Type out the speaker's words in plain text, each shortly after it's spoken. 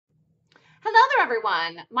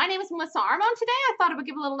everyone. My name is Melissa Armon. Today I thought I would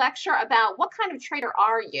give a little lecture about what kind of trader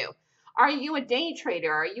are you? Are you a day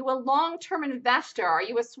trader? Are you a long-term investor? Are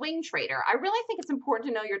you a swing trader? I really think it's important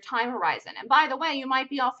to know your time horizon. And by the way, you might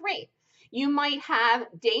be all three. You might have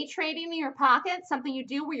day trading in your pocket, something you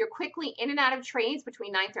do where you're quickly in and out of trades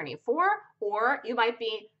between 9:30 and 4, or you might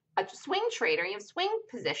be a swing trader. You have swing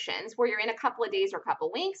positions where you're in a couple of days or a couple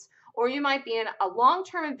of weeks, or you might be in a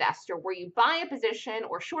long-term investor where you buy a position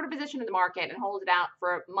or short a position in the market and hold it out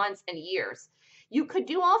for months and years. You could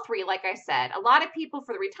do all three, like I said. A lot of people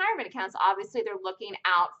for the retirement accounts, obviously they're looking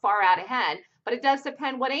far out ahead, but it does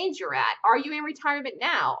depend what age you're at. Are you in retirement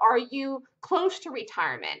now? Are you close to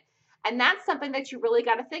retirement? And that's something that you really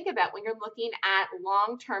got to think about when you're looking at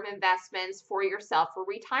long-term investments for yourself for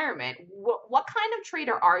retirement. What kind of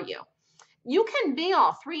trader are you? You can be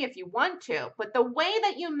all three if you want to, but the way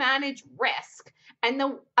that you manage risk and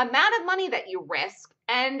the amount of money that you risk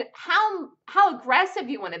and how aggressive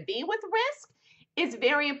you want to be with risk is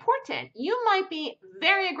very important. You might be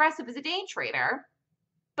very aggressive as a day trader,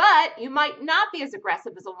 but you might not be as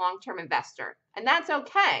aggressive as a long-term investor, and that's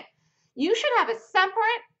okay. You should have a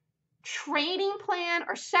separate trading plan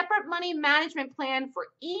or separate money management plan for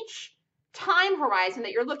each time horizon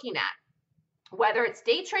that you're looking at, whether it's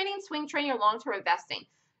day trading, swing trading, or long-term investing.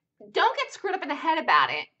 Don't get screwed up in the head about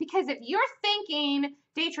it, because if you're thinking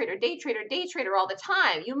day trader, day trader, day trader all the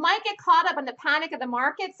time, you might get caught up in the panic of the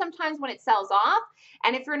market sometimes when it sells off.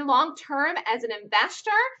 And if you're in long-term as an investor,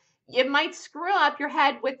 it might screw up your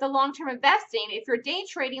head with the long-term investing. If you're day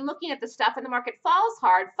trading, looking at the stuff and the market falls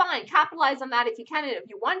hard, fine, capitalize on that if you can and if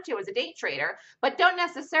you want to as a day trader, but don't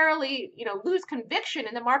necessarily, lose conviction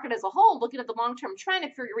in the market as a whole, looking at the long-term trend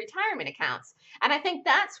for your retirement accounts. And I think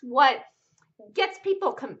that's what gets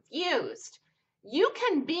people confused. You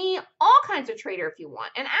can be all kinds of trader if you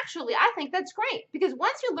want. And actually, I think that's great, because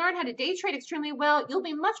once you learn how to day trade extremely well, you'll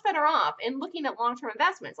be much better off in looking at long-term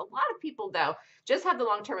investments. A lot of people, though, just have the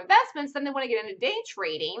long-term investments, then they want to get into day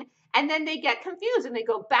trading, and then they get confused and they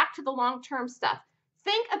go back to the long-term stuff.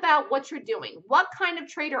 Think about what you're doing. What kind of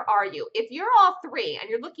trader are you? If you're all three and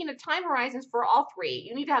you're looking at time horizons for all three,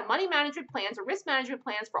 you need to have money management plans or risk management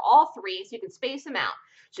plans for all three so you can space them out.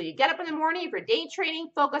 So you get up in the morning, if you're day trading,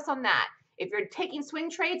 focus on that. If you're taking swing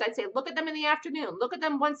trades, I'd say look at them in the afternoon. Look at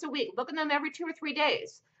them once a week. Look at them every 2 or 3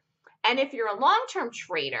 days. And if you're a long-term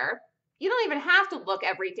trader, you don't even have to look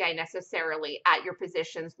every day necessarily at your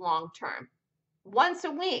positions long-term. Once a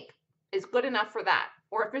week is good enough for that.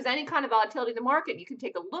 Or if there's any kind of volatility in the market, you can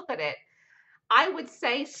take a look at it. I would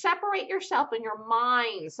say separate yourself in your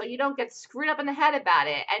mind so you don't get screwed up in the head about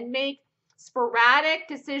it and make sporadic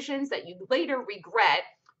decisions that you later regret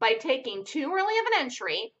by taking too early of an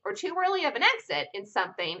entry or too early of an exit in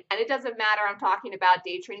something. And it doesn't matter, I'm talking about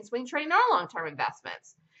day trading, swing trading, or long-term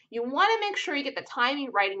investments. You want to make sure you get the timing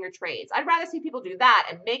right in your trades. I'd rather see people do that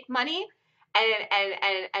and make money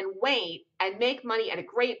and wait and make money at a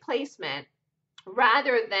great placement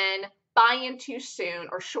rather than buy in too soon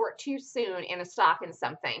or short too soon in a stock in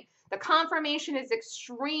something. The confirmation is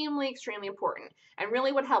extremely, extremely important. And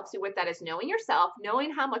really what helps you with that is knowing yourself,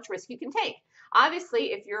 knowing how much risk you can take.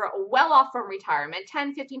 Obviously, if you're well off from retirement,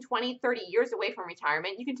 10, 15, 20, 30 years away from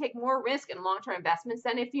retirement, you can take more risk in long-term investments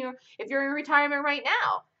than if you're in retirement right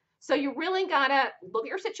now. So you really gotta look at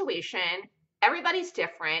your situation. Everybody's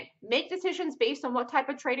different. Make decisions based on what type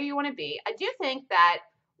of trader you want to be. I do think that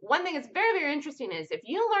one thing that's very, very interesting is if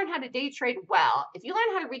you learn how to day trade well, if you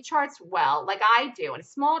learn how to read charts well, like I do, in a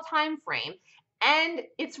small time frame, and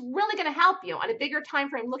it's really going to help you on a bigger time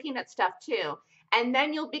frame looking at stuff too. And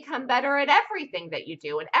then you'll become better at everything that you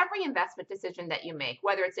do and every investment decision that you make,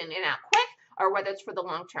 whether it's in and out quick or whether it's for the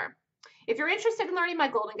long term. If you're interested in learning my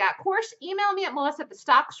Golden Gap course, email me at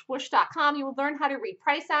melissa@thestockswoosh.com. You will learn how to read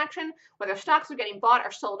price action, whether stocks are getting bought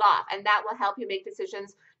or sold off, and that will help you make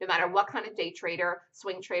decisions no matter what kind of day trader,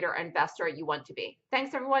 swing trader, or investor you want to be.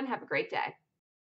 Thanks, everyone. Have a great day.